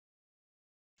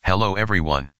Hello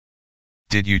everyone.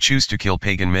 Did you choose to kill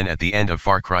Pagan Min at the end of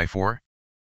Far Cry 4?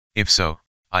 If so,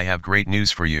 I have great news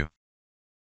for you.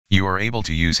 You are able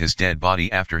to use his dead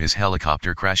body after his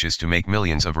helicopter crashes to make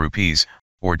millions of rupees,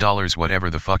 or dollars, whatever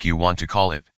the fuck you want to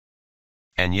call it.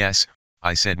 And yes,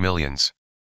 I said millions.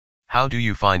 How do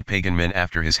you find Pagan Min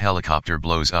after his helicopter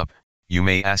blows up, you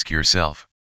may ask yourself.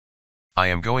 I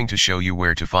am going to show you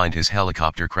where to find his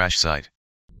helicopter crash site.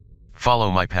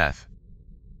 Follow my path.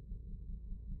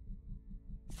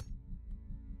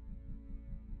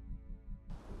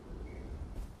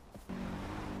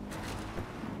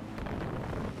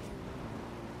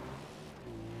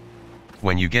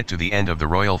 When you get to the end of the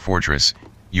Royal Fortress,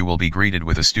 you will be greeted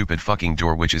with a stupid fucking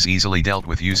door which is easily dealt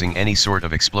with using any sort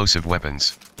of explosive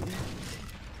weapons.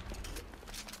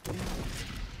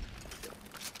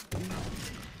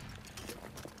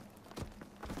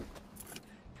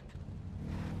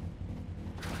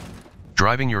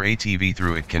 Driving your ATV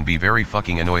through it can be very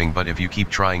fucking annoying, but if you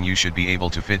keep trying you should be able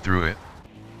to fit through it.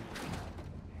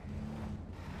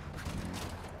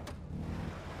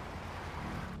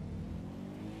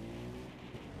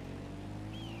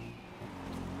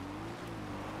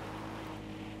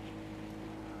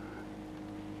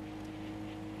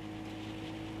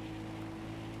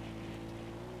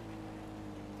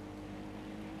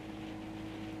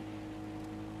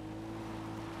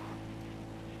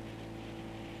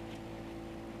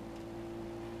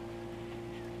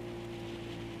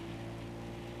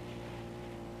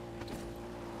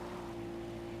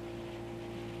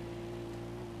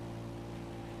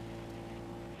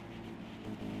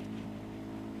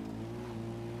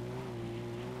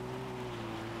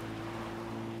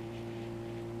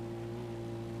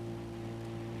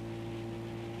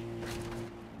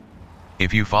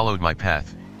 If you followed my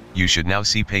path, you should now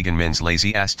see Pagan Min's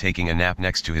lazy ass taking a nap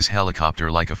next to his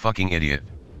helicopter like a fucking idiot.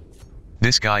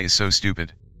 This guy is so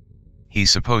stupid.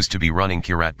 He's supposed to be running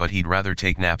Kirat, but he'd rather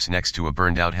take naps next to a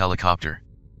burned out helicopter.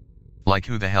 Like,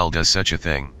 who the hell does such a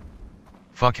thing?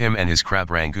 Fuck him and his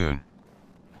crab rangoon.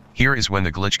 Here is when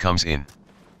the glitch comes in.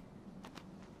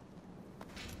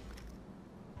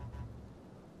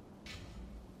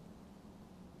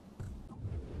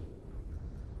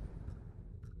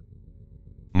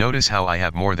 Notice how I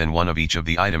have more than one of each of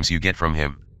the items you get from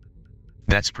him.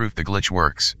 That's proof the glitch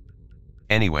works.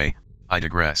 Anyway, I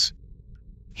digress.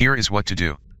 Here is what to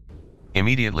do.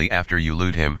 Immediately after you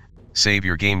loot him, save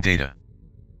your game data.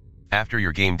 After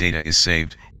your game data is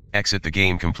saved, exit the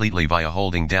game completely via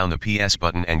holding down the PS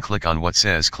button and click on what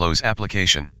says Close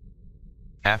Application.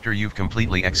 After you've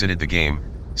completely exited the game,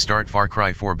 start Far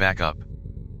Cry 4 back up.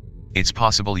 It's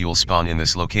possible you'll spawn in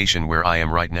this location where I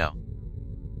am right now.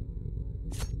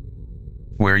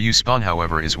 Where you spawn,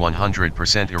 however, is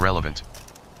 100% irrelevant.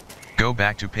 Go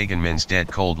back to Pagan Min's dead,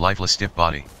 cold, lifeless, stiff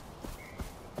body.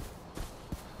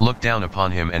 Look down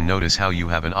upon him and notice how you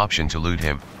have an option to loot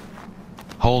him.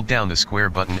 Hold down the square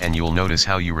button and you'll notice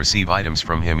how you receive items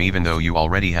from him even though you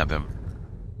already have them.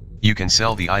 You can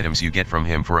sell the items you get from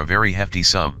him for a very hefty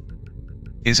sum.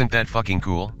 Isn't that fucking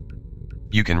cool?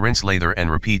 You can rinse, lather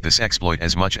and repeat this exploit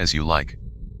as much as you like.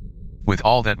 With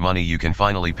all that money you can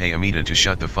finally pay Amita to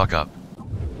shut the fuck up.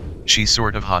 She's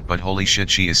sort of hot, but holy shit,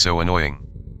 she is so annoying.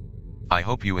 I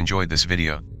hope you enjoyed this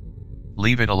video.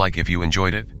 Leave it a like if you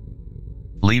enjoyed it.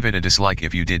 Leave it a dislike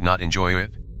if you did not enjoy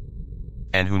it.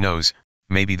 And who knows,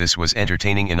 maybe this was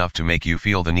entertaining enough to make you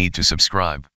feel the need to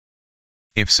subscribe.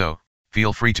 If so,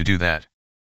 feel free to do that.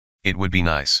 It would be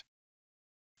nice.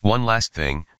 One last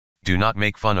thing, do not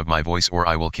make fun of my voice or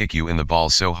I will kick you in the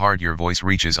balls so hard your voice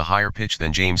reaches a higher pitch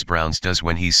than James Brown's does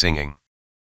when he's singing.